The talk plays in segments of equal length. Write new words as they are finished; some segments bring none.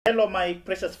Hello my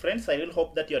precious friends, I really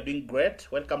hope that you are doing great.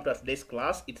 Welcome to today's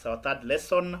class. It's our third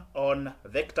lesson on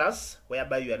vectors,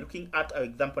 whereby we are looking at our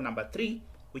example number 3,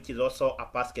 which is also a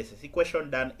past KCSE question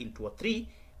done in 203,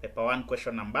 paper 1,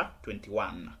 question number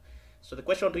 21. So the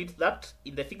question reads that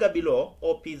in the figure below,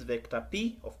 OP is vector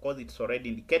P, of course it's already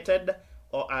indicated,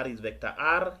 OR is vector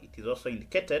R, it is also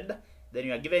indicated. Then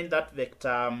you are given that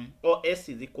vector OS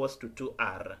is equals to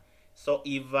 2R. So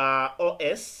if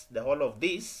OS, the whole of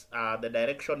this, the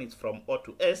direction is from O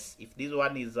to S, if this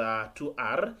one is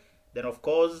 2R, then of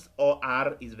course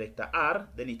OR is vector R,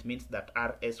 then it means that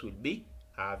RS will be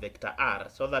vector R.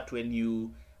 So that when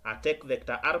you take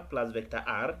vector R plus vector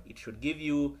R, it should give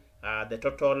you the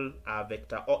total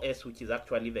vector OS, which is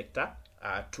actually vector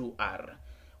 2R.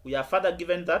 We are further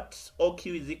given that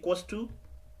OQ is equals to,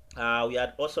 we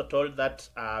are also told that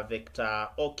vector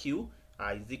OQ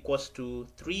is equals to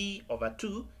 3 over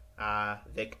 2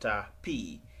 vector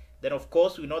P. Then of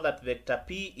course we know that vector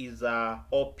P is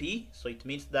OP, so it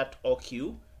means that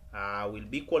OQ will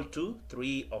be equal to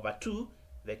 3 over 2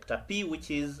 vector P,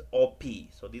 which is OP.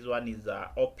 So this one is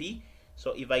OP.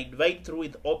 So if I divide through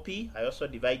with OP, I also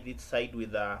divide this side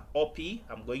with OP.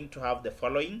 I'm going to have the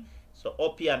following. So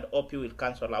OP and OP will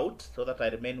cancel out, so that I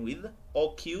remain with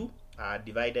OQ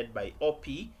divided by OP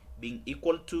being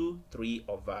equal to 3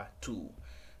 over 2.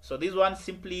 So this one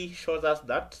simply shows us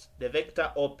that the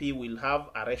vector OP will have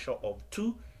a ratio of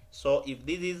 2. So if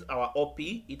this is our OP,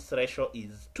 its ratio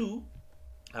is 2.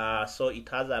 So it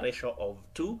has a ratio of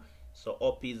 2. So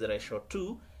OP is ratio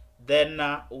 2. Then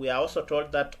we are also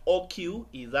told that OQ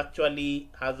is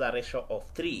actually has a ratio of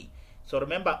 3. So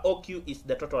remember, OQ is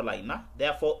the total line.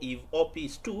 Therefore, if OP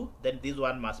is 2, then this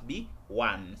one must be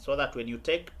 1. So that when you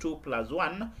take 2 plus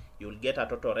 1, you will get a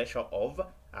total ratio of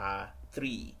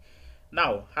 3.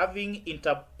 Now, having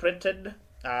interpreted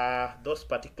those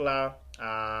particular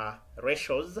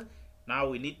ratios, now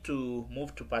we need to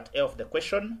move to part A of the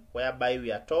question, whereby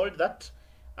we are told that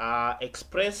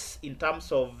express in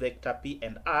terms of vector P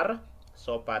and R.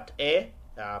 So part A,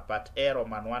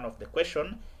 Roman 1 of the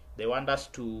question, they want us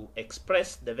to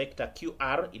express the vector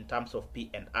QR in terms of P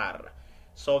and R.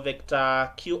 So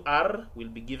vector QR will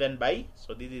be given by,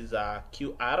 so this is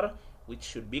QR, which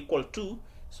should be equal to,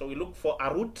 so we look for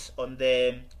a root on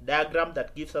the diagram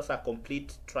that gives us a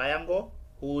complete triangle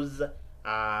whose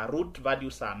root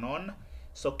values are known.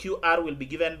 So QR will be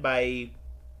given by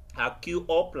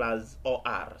QO plus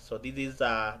OR. So this is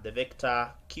the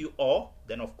vector QO,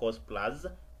 then of course plus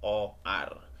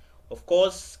OR. Of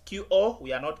course, QO,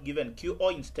 we are not given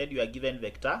QO, instead we are given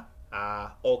vector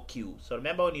OQ. So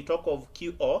remember, when you talk of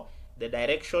QO, the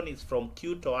direction is from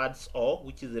Q towards O,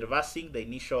 which is reversing the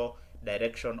initial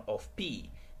direction of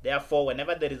P. Therefore,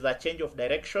 whenever there is a change of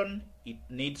direction, it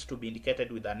needs to be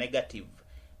indicated with a negative.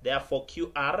 Therefore,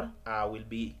 QR will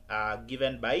be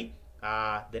given by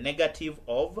the negative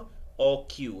of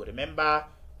OQ. Remember,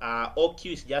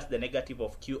 OQ is just the negative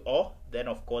of QO, then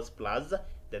of course plus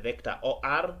the vector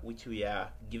OR, which we are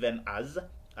given as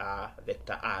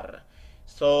vector R.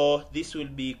 So this will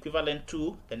be equivalent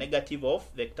to the negative of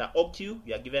vector OQ.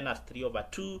 We are given as 3 over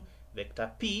 2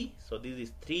 vector P. So this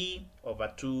is 3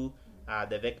 over 2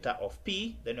 the vector of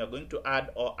P. Then we are going to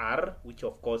add OR, which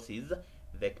of course is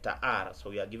vector R. So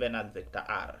we are given as vector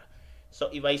R. So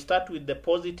if I start with the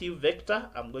positive vector,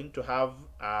 I'm going to have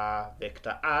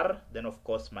vector R, then of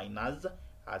course minus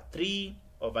 3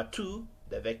 over 2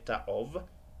 the vector of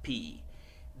P.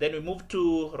 Then we move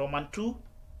to Roman 2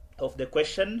 of the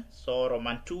question. So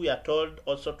Roman 2, we are told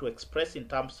also to express in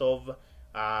terms of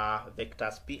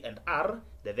vectors P and R,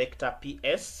 the vector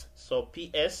PS. So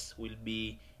PS will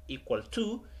be equal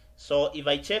to, so if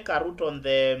I check a root on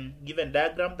the given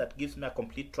diagram, that gives me a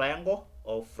complete triangle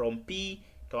of from P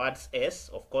towards S.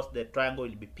 Of course, the triangle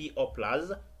will be PO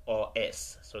plus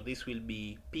OS. So this will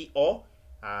be PO,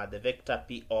 the vector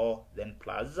PO, then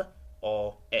plus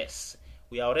OS.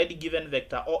 We are already given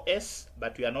vector OS,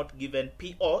 but we are not given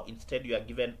PO. Instead, we are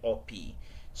given OP.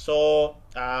 So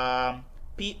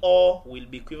PO will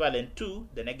be equivalent to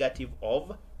the negative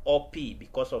of OP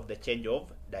because of the change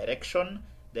of direction,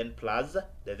 then plus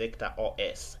the vector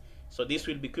OS. So this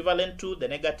will be equivalent to the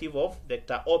negative of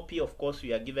vector OP. Of course,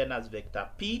 we are given as vector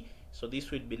P. So this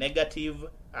will be negative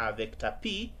vector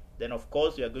P. Then of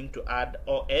course, we are going to add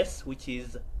OS, which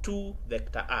is 2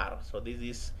 vector R. So this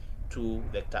is 2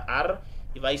 vector R.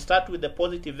 If I start with the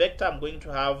positive vector, I'm going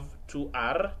to have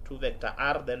 2R, 2 vector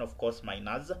R, then of course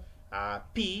minus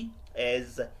P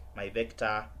as my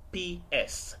vector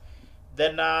PS.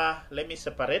 Then let me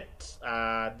separate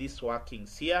these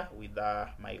workings here with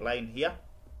my line here.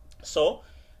 So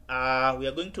we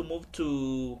are going to move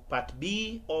to part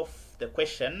B of the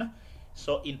question.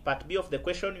 So in part B of the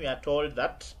question, we are told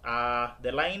that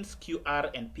the lines QR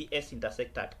and PS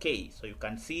intersect at K. So you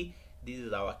can see this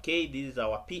is our K, this is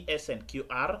our PS and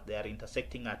QR. They are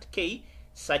intersecting at K,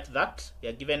 such that we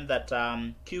are given that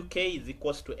QK is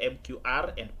equals to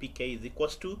MQR and PK is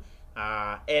equals to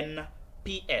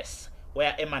NPS,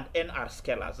 where M and N are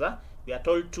scalars. We are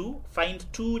told to find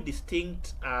two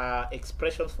distinct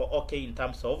expressions for OK in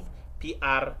terms of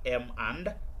PR, M,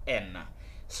 and N.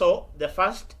 So the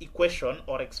first equation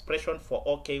or expression for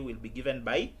OK will be given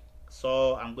by,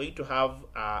 so I'm going to have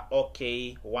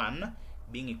OK1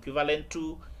 being equivalent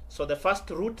to, so the first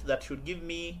root that should give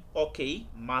me OK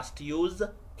must use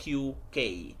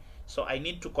QK. So I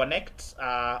need to connect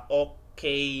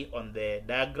OK on the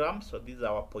diagram. So this is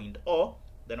our point O.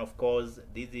 Then of course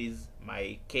this is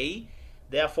my K.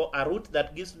 Therefore a root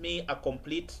that gives me a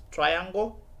complete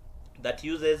triangle that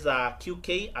uses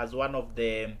QK as one of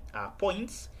the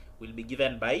points will be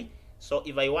given by, so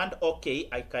if I want OK,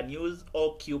 I can use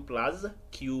OQ plus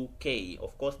QK.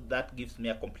 Of course that gives me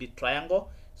a complete triangle.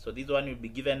 So this one will be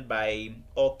given by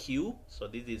OQ. So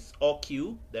this is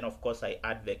OQ. Then of course I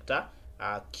add vector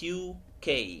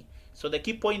QK. So the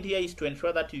key point here is to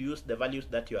ensure that you use the values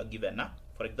that you are given.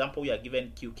 For example, we are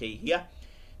given QK here.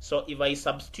 So if I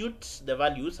substitute the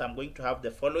values, I'm going to have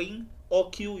the following.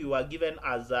 OQ you are given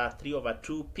as 3 over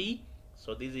 2P.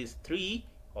 So this is 3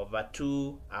 over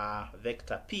 2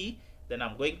 vector P. Then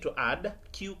I'm going to add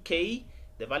QK.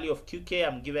 The value of QK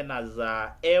I'm given as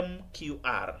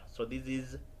MQR. So this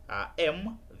is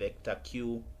M vector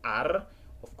QR,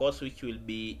 of course, which will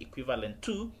be equivalent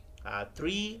to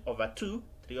 3 over 2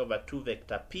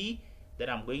 vector P. Then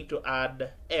I'm going to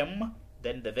add M,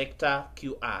 then the vector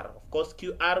QR. Of course,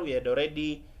 QR we had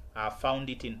already found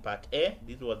it in part A.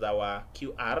 This was our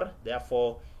QR.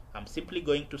 Therefore, I'm simply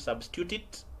going to substitute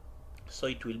it. So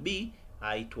it will be,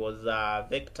 it was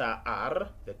vector R,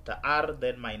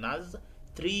 then minus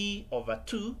 3 over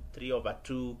 2,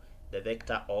 the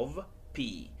vector of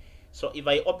P. So if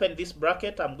I open this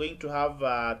bracket, I'm going to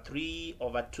have 3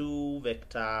 over 2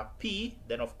 vector P,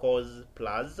 then of course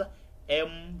plus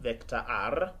M vector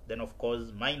R, then of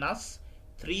course minus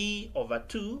 3 over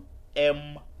 2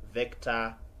 M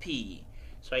vector P.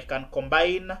 So I can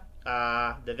combine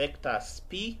the vectors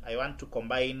P. I want to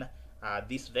combine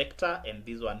this vector and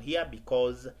this one here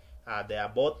because they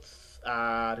are both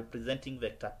representing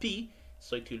vector P.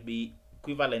 So it will be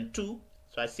equivalent to,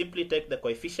 so I simply take the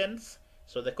coefficients.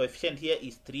 So the coefficient here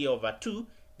is 3 over 2.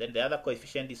 Then the other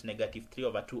coefficient is negative 3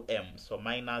 over 2m. So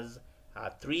minus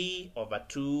 3 over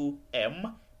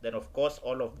 2m. Then of course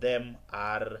all of them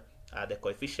are the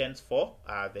coefficients for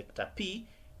vector P.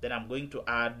 Then I'm going to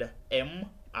add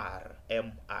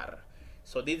mr.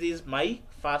 So this is my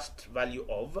first value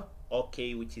of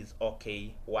OK, which is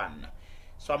OK1.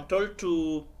 So I'm told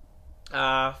to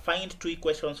find two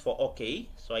equations for OK.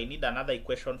 So I need another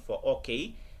equation for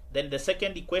OK. Then the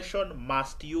second equation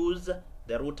must use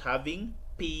the root having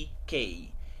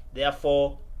PK.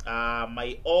 Therefore,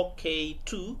 my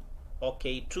OK2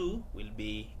 will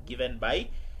be given by,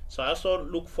 so I also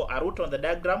look for a root on the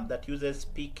diagram that uses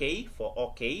PK for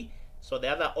OK. So the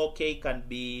other OK can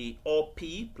be OP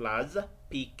plus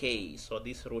PK. So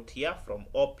this root here from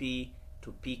OP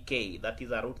to PK, that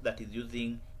is a root that is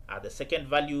using the second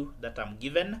value that I'm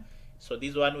given. So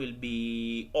this one will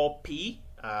be OP,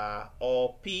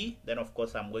 then of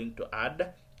course I'm going to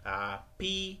add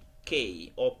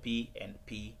PK, OP and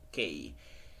PK.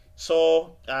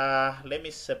 So let me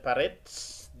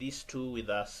separate these two with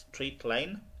a straight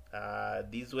line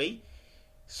this way.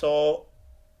 So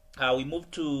we move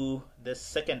to the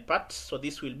second part. So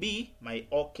this will be my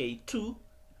OK2.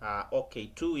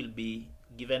 OK2 will be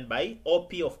given by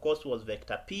OP, of course, was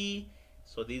vector P.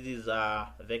 So this is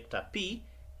vector P.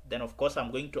 Then of course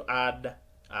I'm going to add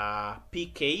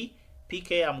PK.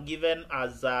 PK I'm given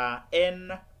as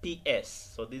NPS.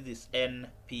 So this is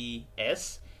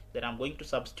NPS. Then I'm going to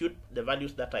substitute the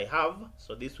values that I have.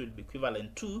 So this will be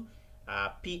equivalent to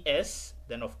PS.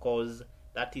 Then of course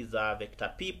that is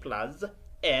vector P plus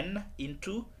N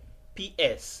into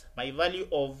PS. My value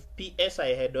of PS,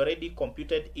 I had already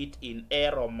computed it in A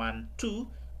Roman 2,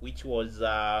 which was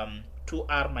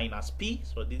 2R minus P.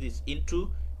 So this is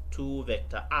into 2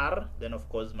 vector R, then of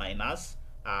course minus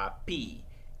P.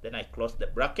 Then I close the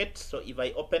bracket. So if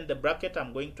I open the bracket,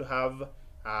 I'm going to have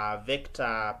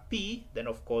vector P, then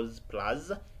of course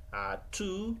plus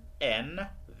 2N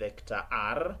vector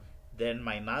R, then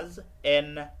minus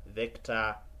N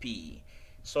vector P.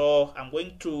 So I'm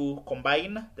going to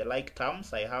combine the like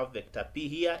terms. I have vector P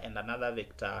here and another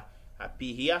vector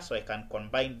P here. So I can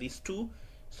combine these two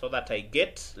so that I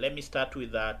get, let me start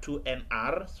with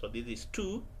 2NR. So this is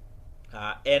 2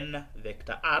 n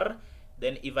vector r.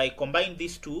 Then if I combine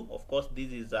these two, of course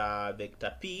this is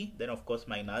vector p, then of course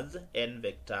minus n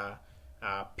vector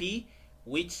p,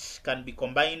 which can be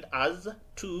combined as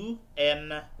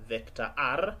 2n vector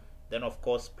r, then of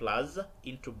course plus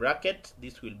into bracket,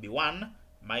 this will be 1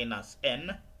 minus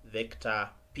n vector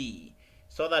p.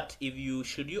 So that if you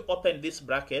open this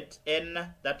bracket,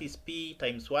 n, that is p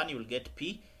times 1, you will get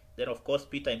p, then of course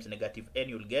p times negative n,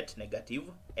 you will get negative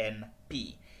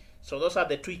np. So those are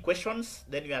the two equations.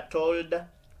 Then we are told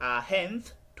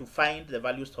hence to find the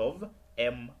values of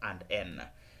m and n.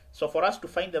 So for us to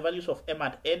find the values of m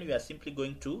and n, we are simply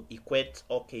going to equate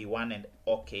OK1 and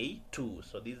OK2.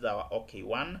 So this is our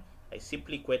OK1. I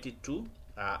simply equate it to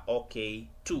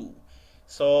OK2.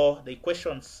 So the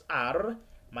equations are,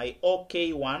 my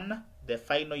OK1, the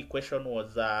final equation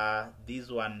was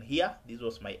this one here. This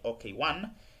was my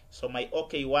OK1. So my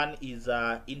OK1 is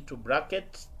into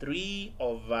bracket 3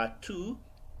 over 2,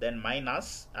 then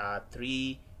minus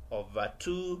 3 over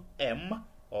 2m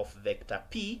of vector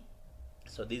p.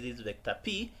 So this is vector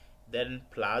p, then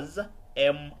plus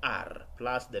mr,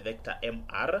 plus the vector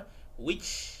mr, which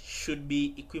should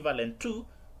be equivalent to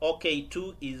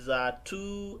OK2 is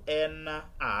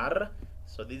 2nr.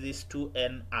 So this is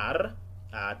 2nr,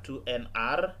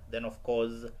 then of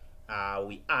course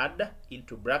we add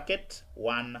into bracket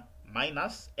 1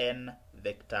 minus n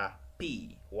vector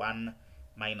p, 1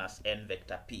 minus n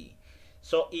vector p.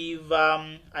 So if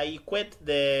I equate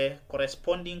the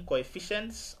corresponding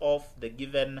coefficients of the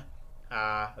given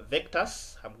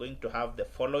vectors, I'm going to have the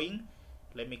following.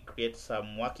 Let me create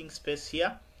some working space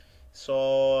here.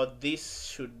 So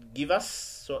this should give us,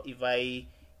 so if I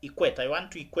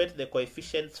want to equate the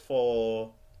coefficients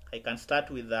for, I can start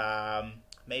with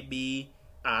maybe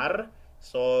r.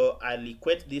 So I'll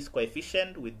equate this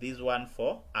coefficient with this one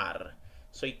for r.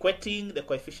 So equating the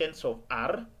coefficients of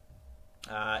r,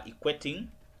 equating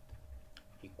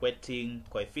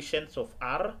coefficients of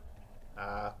r,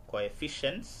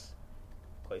 coefficients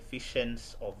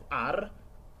of r,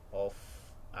 of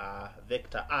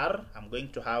vector r, I'm going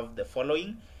to have the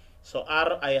following. So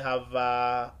r, I have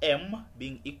m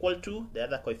being equal to, the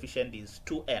other coefficient is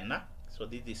 2n. So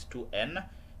this is 2n.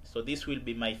 So this will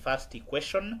be my first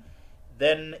equation.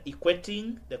 Then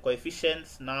equating the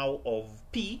coefficients now of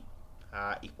p,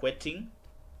 equating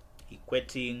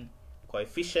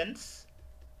coefficients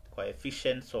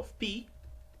of p,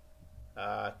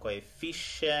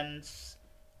 coefficients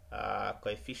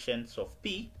of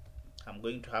p, I'm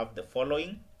going to have the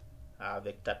following.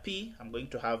 Vector p, I'm going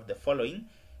to have the following.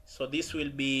 So this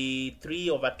will be 3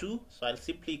 over 2. So I'll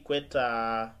simply equate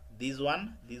this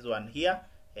one here,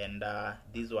 and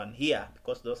this one here,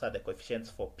 because those are the coefficients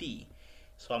for p.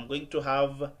 So I'm going to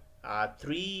have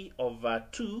 3 over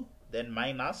 2, then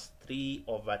minus 3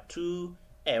 over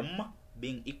 2m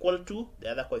being equal to,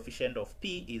 the other coefficient of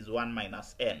p is 1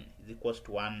 minus n, is equals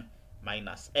to 1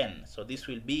 minus n. So this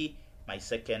will be my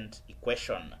second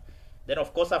equation. Then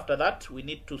of course after that we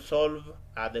need to solve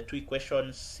the two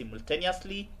equations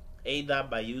simultaneously, either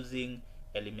by using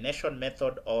elimination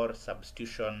method or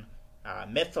substitution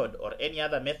method, or any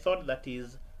other method that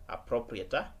is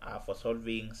appropriate for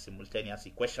solving simultaneous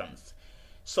equations.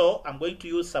 So I'm going to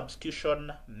use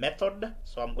substitution method.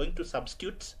 So I'm going to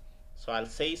substitute. So I'll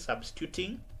say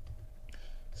substituting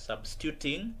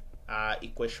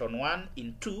equation 1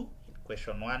 in 2,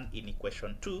 equation 1 in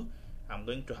equation 2, I'm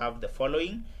going to have the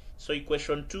following. So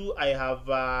equation 2, I have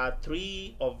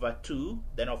 3 over 2,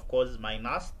 then of course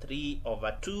minus 3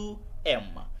 over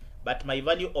 2m. But my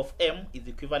value of m is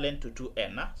equivalent to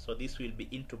 2n. So this will be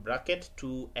into bracket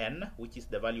 2n, which is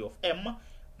the value of m,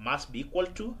 must be equal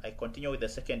to, I continue with the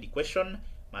second equation,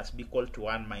 must be equal to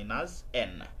 1 minus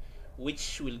n,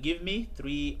 which will give me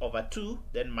 3 over 2,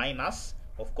 then minus,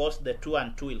 of course the 2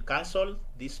 and 2 will cancel,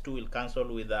 this 2 will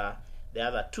cancel with the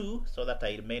other 2, so that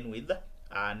I remain with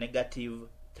negative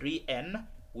 3n,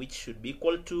 which should be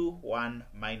equal to 1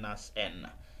 minus n.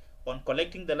 On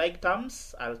collecting the like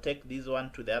terms, I'll take this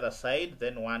one to the other side,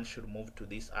 then 1 should move to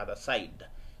this other side,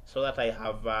 so that I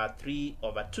have 3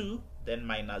 over 2, then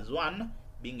minus 1,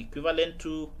 being equivalent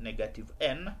to negative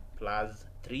n plus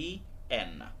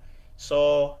 3n.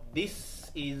 So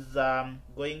this is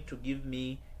going to give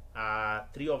me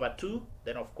 3 over 2,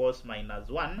 then of course minus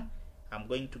 1, I'm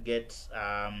going to get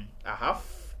a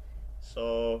half.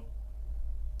 So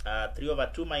 3 over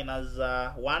 2 minus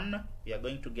 1, we are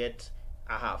going to get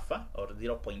a half, or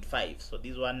 0.5. So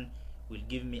this one will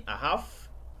give me a half,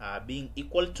 being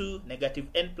equal to negative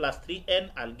n plus 3n,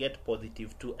 I'll get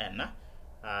positive 2n.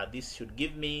 This should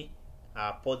give me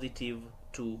positive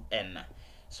 2n.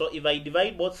 So if I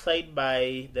divide both sides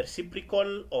by the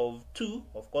reciprocal of 2,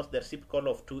 of course the reciprocal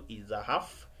of 2 is a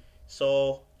half.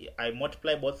 So I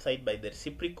multiply both sides by the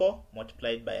reciprocal,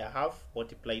 multiplied by a half,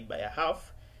 multiplied by a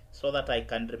half, so that I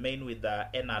can remain with the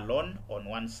n alone on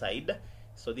one side.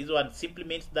 So this one simply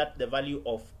means that the value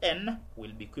of n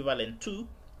will be equivalent to,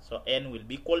 so n will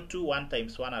be equal to 1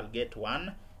 times 1, I'll get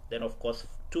 1. Then of course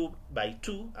 2 by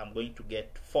 2, I'm going to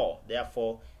get 4.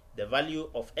 Therefore, the value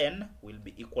of n will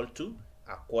be equal to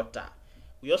a quarter.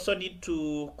 We also need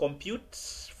to compute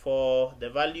for the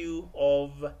value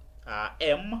of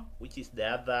m, which is the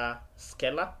other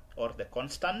scalar or the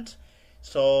constant.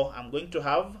 So I'm going to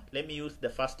have, let me use the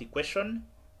first equation.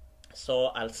 So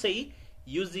I'll say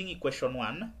using equation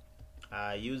 1,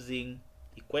 I'm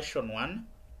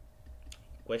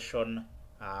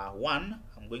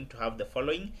going to have the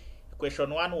following. Equation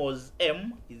 1 was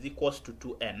m is equals to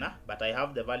 2n, but I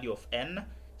have the value of n,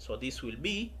 so this will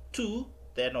be 2,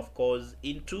 then of course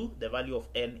into the value of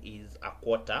n is a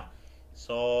quarter.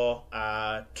 So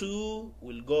 2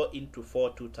 will go into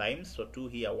 4 2 times, so 2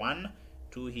 here 1,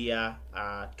 2 here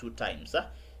 2 times.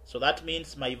 So that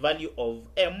means my value of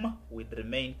m will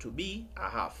remain to be a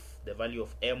half. The value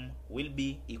of m will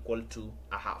be equal to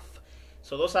a half.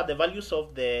 So those are the values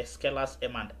of the scalars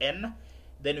m and n.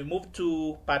 Then we move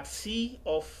to part C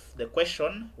of the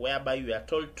question, whereby we are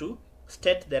told to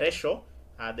state the ratio.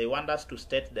 They want us to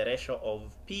state the ratio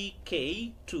of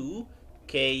pk to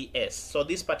ks. So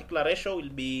this particular ratio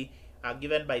will be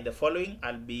given by the following.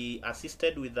 I'll be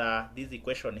assisted with this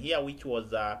equation here, which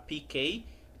was pk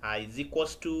is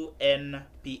equals to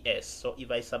nps. So if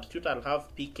I substitute, I'll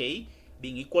have pk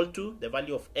being equal to the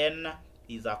value of n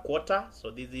is a quarter.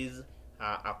 So this is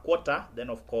a quarter.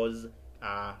 Then of course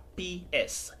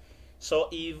ps. So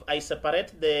if I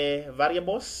separate the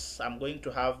variables, I'm going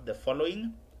to have the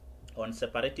following. On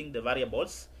separating the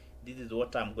variables, this is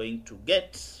what I'm going to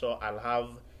get. So I'll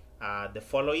have the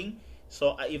following.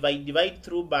 So if I divide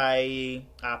through by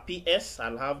ps,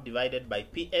 I'll have divided by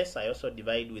ps. I also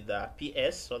divide with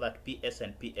ps, so that ps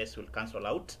and ps will cancel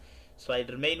out. So I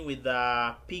remain with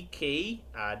pk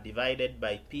divided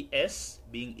by ps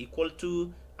being equal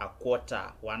to a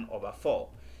quarter, 1 over 4.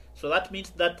 So that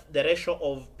means that the ratio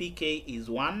of pk is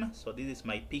 1. So this is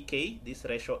my pk, this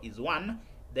ratio is 1.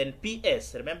 Then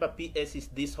ps, remember ps is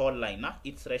this whole line,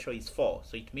 its ratio is 4.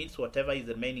 So it means whatever is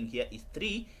remaining here is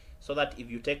 3. So that if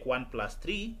you take 1 plus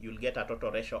 3, you'll get a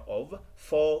total ratio of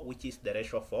 4, which is the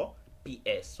ratio for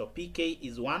ps. So pk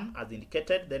is 1 as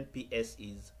indicated, then ps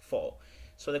is 4.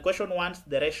 So the question wants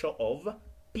the ratio of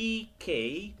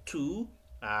pk to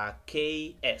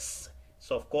ks.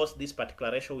 So of course this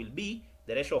particular ratio will be,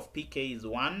 the ratio of pk is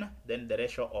 1, then the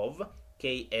ratio of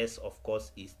ks of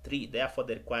course is 3. Therefore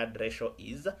the required ratio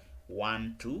is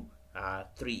 1 to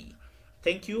 3.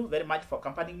 Thank you very much for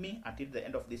accompanying me until the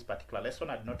end of this particular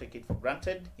lesson. I do not take it for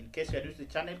granted. In case you are new to the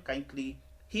channel, kindly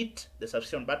hit the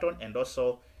subscription button and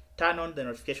also turn on the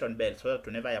notification bell so that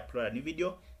whenever I upload a new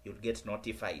video, you'll get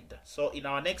notified. So in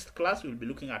our next class, we'll be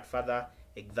looking at further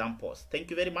examples. Thank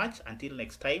you very much. Until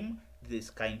next time, this is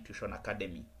Kind Tuition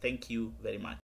Academy. Thank you very much.